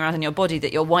stuff hanging around in your body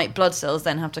that your white blood cells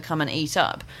then have to come and eat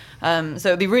up. So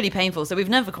it'd be really painful. So we've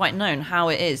never quite known how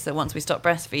it is that once we stop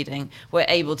breastfeeding, we're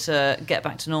able to get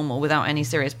back to normal without any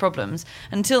serious problems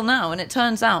until now. And it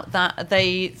turns out that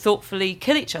they thoughtfully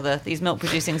kill each other, these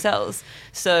milk-producing cells.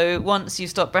 So once you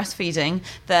stop breastfeeding,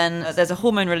 then there's a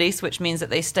hormone release, which means that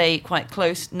they stay quite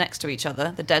close next to each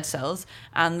other, the dead cells,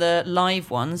 and the live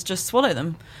ones just swallow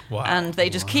them. Wow. And they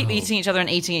just keep eating each other and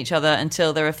eating each other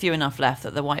until there are few enough left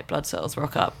that the white blood cells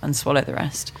rock up and swallow the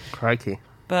rest. Crikey.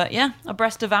 But yeah, our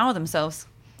breasts devour themselves.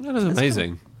 That is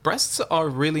amazing. Breasts are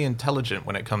really intelligent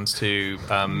when it comes to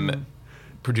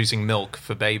producing milk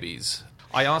for babies.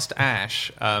 I asked Ash,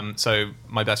 so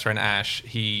my best friend Ash,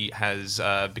 he has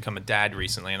become a dad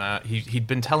recently, and he'd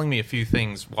been telling me a few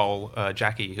things while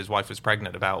Jackie, his wife, was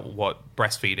pregnant about what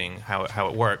breastfeeding, how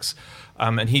it works.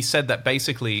 And he said that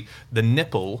basically the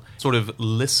nipple sort of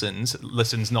listens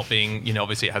not being,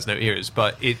 obviously it has no ears,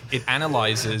 but it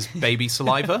analyzes baby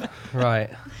saliva Right.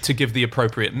 to give the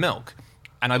appropriate milk.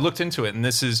 And I looked into it, and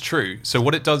this is true. So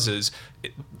what it does is,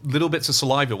 little bits of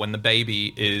saliva when the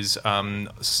baby is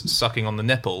sucking on the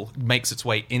nipple makes its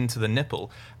way into the nipple.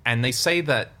 And they say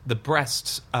that the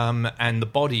breasts and the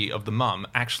body of the mum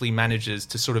actually manages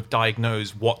to sort of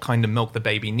diagnose what kind of milk the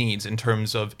baby needs in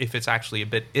terms of if it's actually a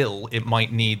bit ill, it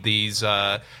might need these...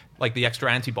 like the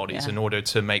extra antibodies in order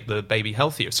to make the baby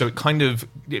healthier. So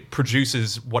it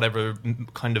produces whatever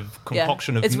kind of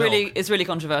concoction of milk. It's really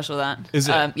controversial, that. Is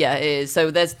it? Yeah, it is.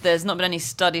 So there's not been any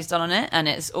studies done on it, and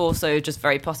it's also just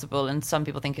very possible, and some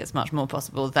people think it's much more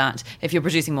possible, that if you're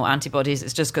producing more antibodies,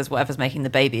 it's just because whatever's making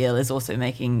the baby ill is also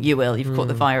making you ill. You've caught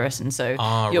the virus, and so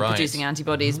you're producing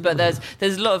antibodies. But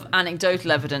there's a lot of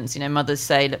anecdotal evidence. Mothers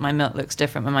say that my milk looks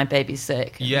different when my baby's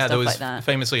sick. Yeah, and there stuff was like that.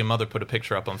 famously a mother put a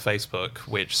picture up on Facebook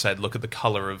which said said, look at the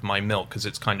color of my milk because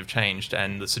it's kind of changed.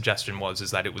 And the suggestion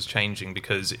was that it was changing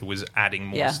because it was adding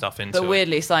more stuff into it. But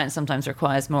weirdly, science sometimes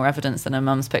requires more evidence than a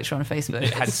mum's picture on Facebook.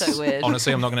 It's so weird.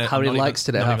 Honestly, I'm not going to... How many likes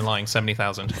did it have? Not even lying,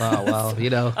 70,000. Oh, well, you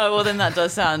know. Oh, well, then that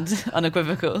does sound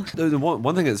unequivocal.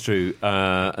 One thing that's true,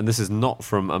 and this is not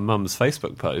from a mum's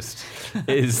Facebook post,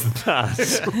 is that...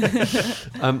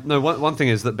 one thing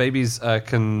is that babies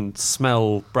can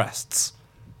smell breasts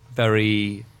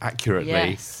very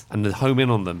accurately and home in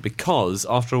on them, because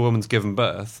after a woman's given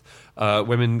birth,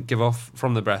 women give off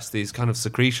from the breast these kind of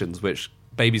secretions which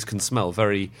babies can smell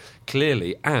very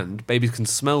clearly, and babies can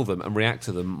smell them and react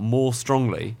to them more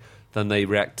strongly than they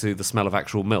react to the smell of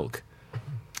actual milk.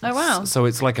 Oh, wow. So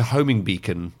it's like a homing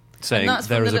beacon saying,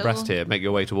 there is a breast here, make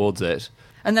your way towards it.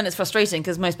 And then it's frustrating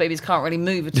because most babies can't really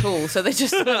move at all, so they just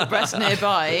smell the breast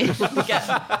nearby,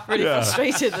 get really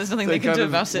frustrated. There's nothing they can do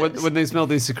about it. When they smell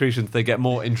these secretions, they get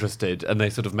more interested and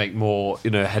they sort of make more,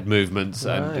 head movements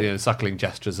and suckling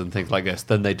gestures and things like this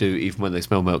than they do even when they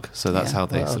smell milk. So that's how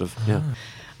they sort of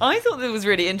I thought that was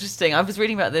really interesting. I was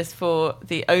reading about this for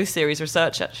the O series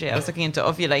research. Actually, I was looking into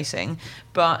ovulating,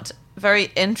 but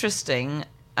very interesting.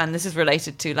 And this is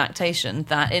related to lactation,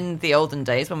 that in the olden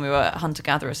days, when we were a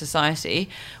hunter-gatherer society,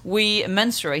 we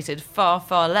menstruated far,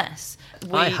 far less.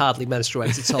 I hardly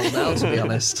menstruate at all now, to be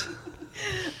honest.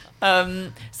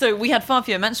 So we had far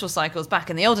fewer menstrual cycles back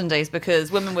in the olden days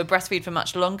because women would breastfeed for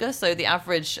much longer. So the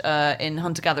average in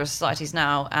hunter-gatherer societies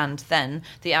now and then,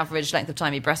 the average length of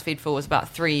time you breastfeed for was about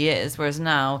 3 years, whereas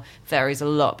now varies a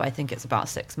lot, but I think it's about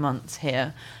 6 months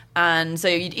here. And so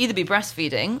you'd either be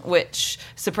breastfeeding, which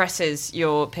suppresses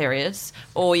your periods,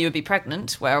 or you would be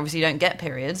pregnant, where obviously you don't get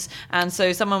periods. And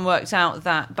so someone worked out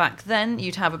that back then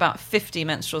you'd have about 50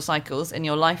 menstrual cycles in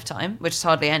your lifetime, which is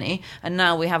hardly any. And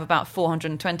now we have about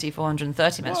 420,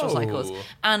 430 menstrual cycles.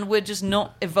 And we're just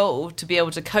not evolved to be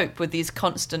able to cope with these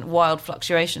constant wild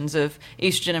fluctuations of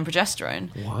estrogen and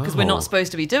progesterone. Because we're not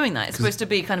supposed to be doing that. It's supposed to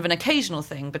be kind of an occasional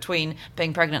thing between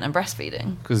being pregnant and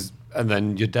breastfeeding. And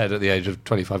then you're dead at the age of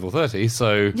 25 or 30,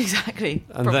 so... Exactly.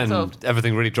 And then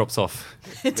everything really drops off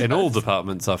in all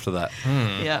departments after that.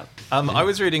 Yeah. I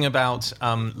was reading about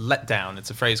letdown. It's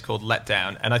a phrase called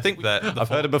letdown, and I think that... I've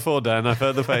heard it before, Dan. I've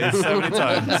heard the phrase so many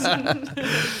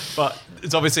times. But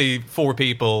it's obviously 4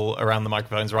 people around the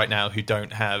microphones right now who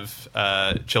don't have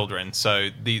children,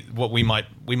 so what we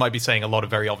might be saying a lot of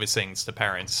very obvious things to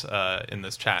parents in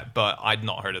this chat, but I'd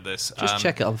not heard of this. Just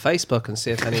check it on Facebook and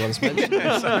see if anyone's mentioned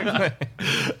it.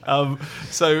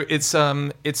 So it's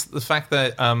the fact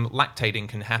that lactating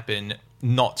can happen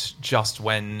not just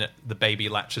when the baby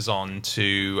latches on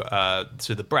to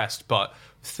the breast, but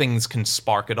things can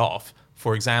spark it off.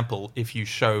 For example, if you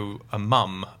show a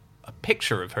mum a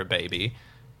picture of her baby,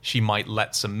 she might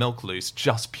let some milk loose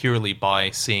just purely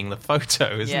by seeing the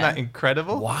photo. Isn't that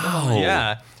incredible? Wow.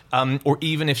 Yeah. Or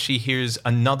even if she hears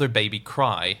another baby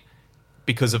cry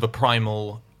because of a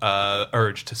primal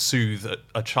urge to soothe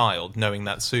a child, knowing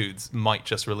that soothes, might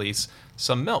just release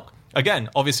some milk. Again,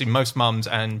 obviously most mums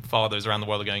and fathers around the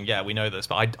world are going, yeah, we know this,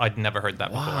 but I'd never heard that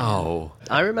before. Wow.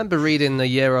 I remember reading a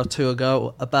year or two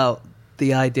ago about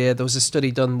the idea, there was a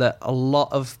study done that a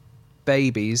lot of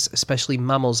babies, especially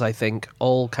mammals, I think,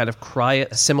 all kind of cry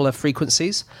at similar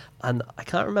frequencies. And I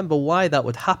can't remember why that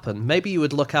would happen. Maybe you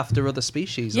would look after other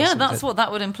species. Yeah, or something. that's what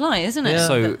that would imply, isn't it? Yeah.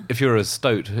 So if you're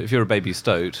a baby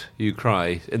stoat, you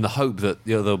cry in the hope that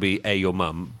there'll be A, your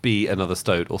mum, B, another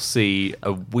stoat, or C,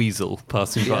 a weasel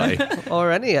passing by.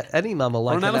 Or any mammal,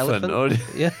 like Or an elephant.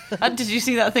 Yeah. And did you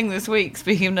see that thing this week,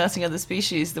 speaking of nursing other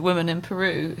species, the woman in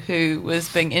Peru who was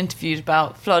being interviewed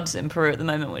about floods in Peru at the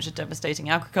moment, which are devastating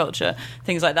agriculture,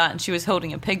 things like that, and she was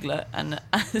holding a piglet, and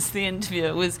as the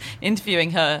interviewer was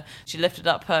interviewing her, she lifted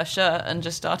up her shirt and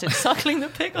just started suckling the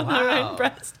pig on her own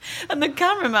breast. And the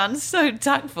cameraman, so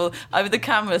tactful, the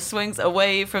camera swings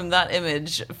away from that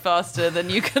image faster than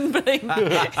you can blink.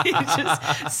 He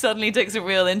just suddenly takes a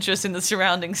real interest in the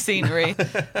surrounding scenery.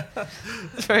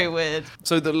 It's very weird.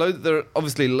 So there are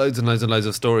obviously loads and loads and loads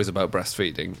of stories about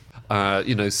breastfeeding.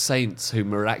 Saints who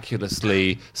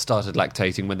miraculously started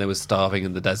lactating when they were starving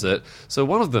in the desert. So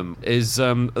one of them is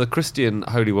the Christian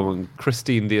holy woman,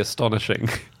 Christine the Astonishing.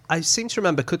 I seem to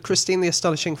remember, could Christine the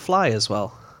Astonishing fly as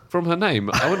well? From her name,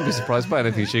 I wouldn't be surprised by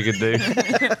anything she could do.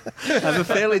 I have a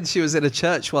feeling she was in a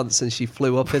church once and she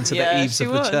flew up into the eaves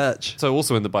of the church. So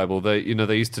also in the Bible, they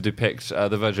used to depict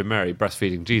the Virgin Mary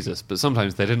breastfeeding Jesus, but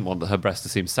sometimes they didn't want her breast to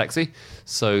seem sexy,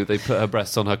 so they put her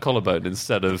breasts on her collarbone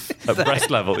instead of at breast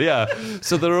level. Yeah.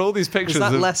 So there are all these pictures. Is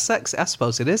that less sexy? I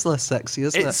suppose it is less sexy,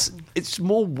 isn't it? It's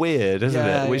more weird, isn't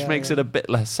it? Which makes it a bit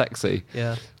less sexy.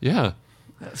 Yeah. Yeah.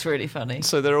 That's really funny.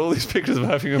 So there are all these pictures of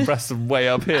having a breast way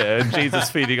up here and Jesus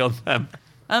feeding on them.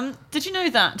 Did you know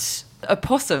that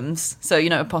opossums, so you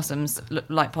know opossums look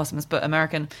like possums but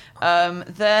American,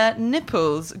 their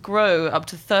nipples grow up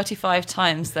to 35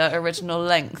 times their original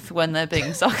length when they're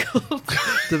being suckled?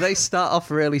 Do they start off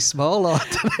really small or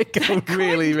do they go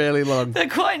really, really long? They're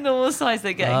quite normal size.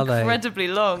 They get Are they? incredibly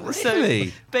long. Really?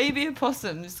 So baby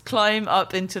opossums climb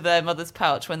up into their mother's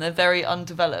pouch when they're very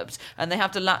undeveloped, and they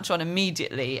have to latch on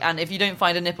immediately. And if you don't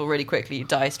find a nipple really quickly, you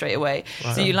die straight away.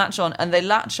 Wow. So you latch on, and they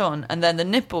latch on, and then the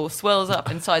nipple swells up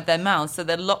inside their mouth, so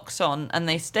they're locked on, and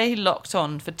they stay locked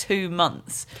on for 2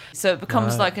 months. So it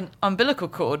becomes like an umbilical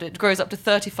cord. It grows up to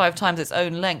 35 times its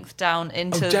own length down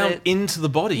into into the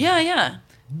body. Yeah.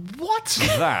 What?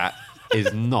 That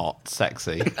is not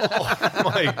sexy.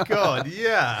 Oh my god,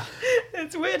 yeah.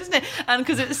 It's weird, isn't it? And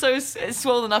because it's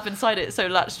swollen up inside it, it's so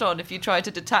latched on. If you try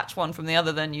to detach one from the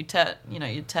other, then you tear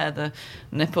the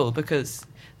nipple because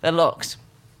they're locked.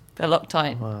 They're locked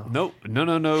tight. Wow. No.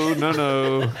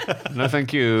 No,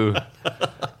 thank you.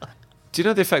 Do you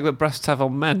know the effect that breasts have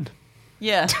on men?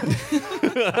 Yeah.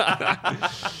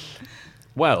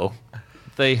 Well,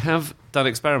 they have done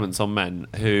experiments on men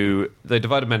who... They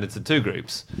divided men into 2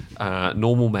 groups,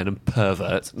 normal men and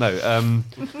perverts. No,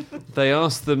 they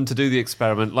asked them to do the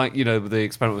experiment, like, the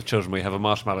experiment with children where you have a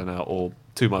marshmallow now or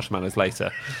 2 marshmallows later.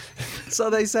 So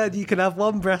they said you can have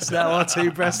 1 breast now or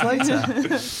 2 breasts later?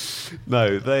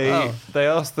 No, they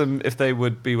asked them if they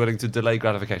would be willing to delay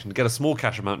gratification, to get a small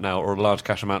cash amount now or a large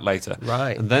cash amount later.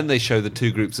 Right. And then they show the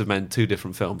 2 groups of men 2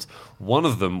 different films. One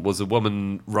of them was a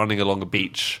woman running along a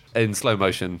beach in slow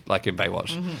motion, like in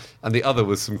Baywatch. Mm-hmm. And the other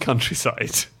was some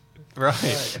countryside.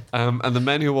 Right. And the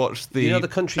men who watched the... the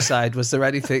countryside, was there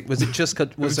anything... Was it just...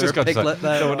 Was there just a piglet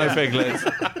there? There were no piglets.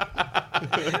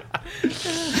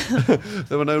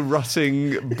 There were no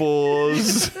rutting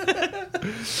boars.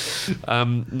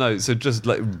 No, so just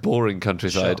like boring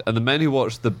countryside. Sure. And the men who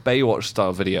watched the Baywatch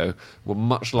style video were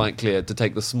much likelier to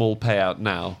take the small payout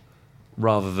now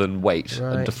rather than wait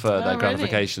and defer their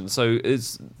gratification. Really? So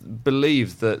it's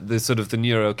believed that the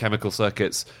neurochemical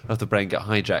circuits of the brain get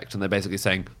hijacked, and they're basically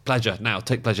saying, pleasure now,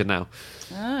 take pleasure now.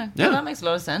 Oh, well, that makes a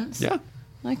lot of sense. Yeah.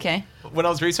 Okay. When I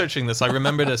was researching this, I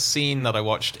remembered a scene that I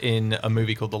watched in a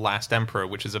movie called The Last Emperor,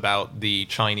 which is about the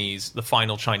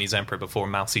final Chinese emperor before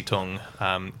Mao Zedong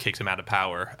kicked him out of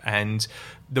power. And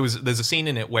there's a scene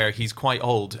in it where he's quite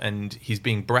old and he's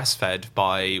being breastfed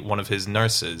by one of his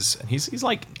nurses. And he's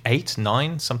like 8,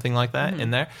 9, something like that in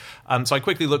there. So I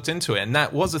quickly looked into it, and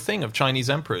that was a thing of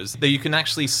Chinese emperors. That you can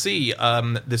actually see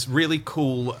this really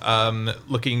cool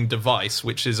looking device,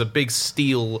 which is a big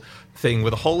steel thing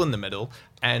with a hole in the middle,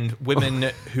 and women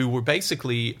who were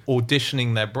basically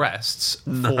auditioning their breasts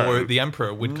for the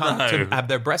emperor would come to have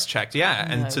their breasts checked,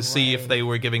 and to see if they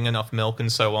were giving enough milk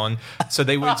and so on. So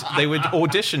they would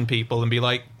audition people and be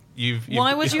like,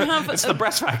 why would you have... It's the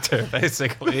breast factor,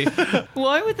 basically.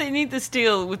 Why would they need the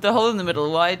steel with the hole in the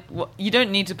middle? You don't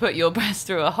need to put your breast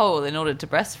through a hole in order to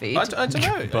breastfeed. I don't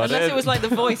know. Unless it was like The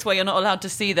Voice, where you're not allowed to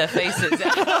see their faces.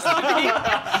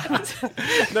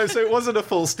 No, so it wasn't a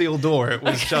full steel door. It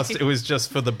was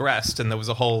just for the breast, and there was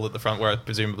a hole at the front where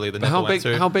presumably the nipple went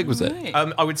through. How big was it? Right.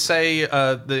 I would say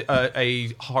a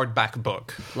hardback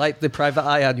book, Like the Private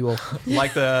Eye Annual.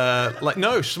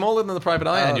 no, smaller than the Private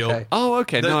Eye Annual. Okay. Oh,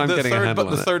 okay. Now I'm getting a handle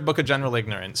on it. The third book of General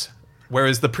Ignorance.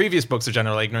 Whereas the previous books of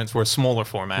General Ignorance were a smaller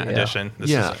format edition. This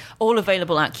is all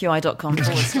available at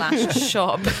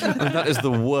qi.com/shop. And that is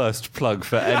the worst plug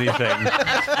for anything.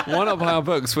 Why not buy our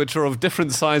books, which are of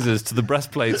different sizes to the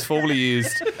breastplates formerly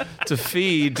used to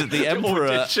feed the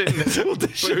emperor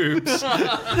boobs.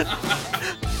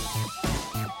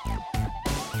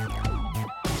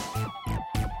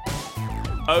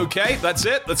 Okay, that's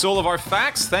it. That's all of our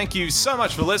facts. Thank you so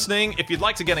much for listening. If you'd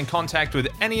like to get in contact with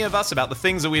any of us about the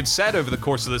things that we've said over the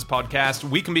course of this podcast,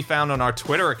 we can be found on our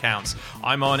Twitter accounts.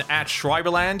 I'm on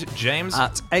 @Schreiberland, James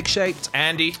At Eggshaped,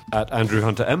 Andy At Andrew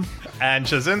Hunter M. and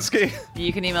Chazinski.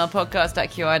 You can email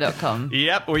podcast@qi.com.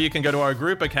 Yep, or you can go to our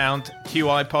group account,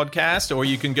 QI Podcast, or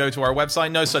you can go to our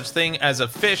website, no such thing as a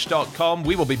fish.com.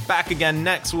 We will be back again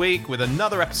next week with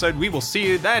another episode. We will see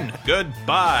you then.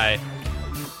 Goodbye.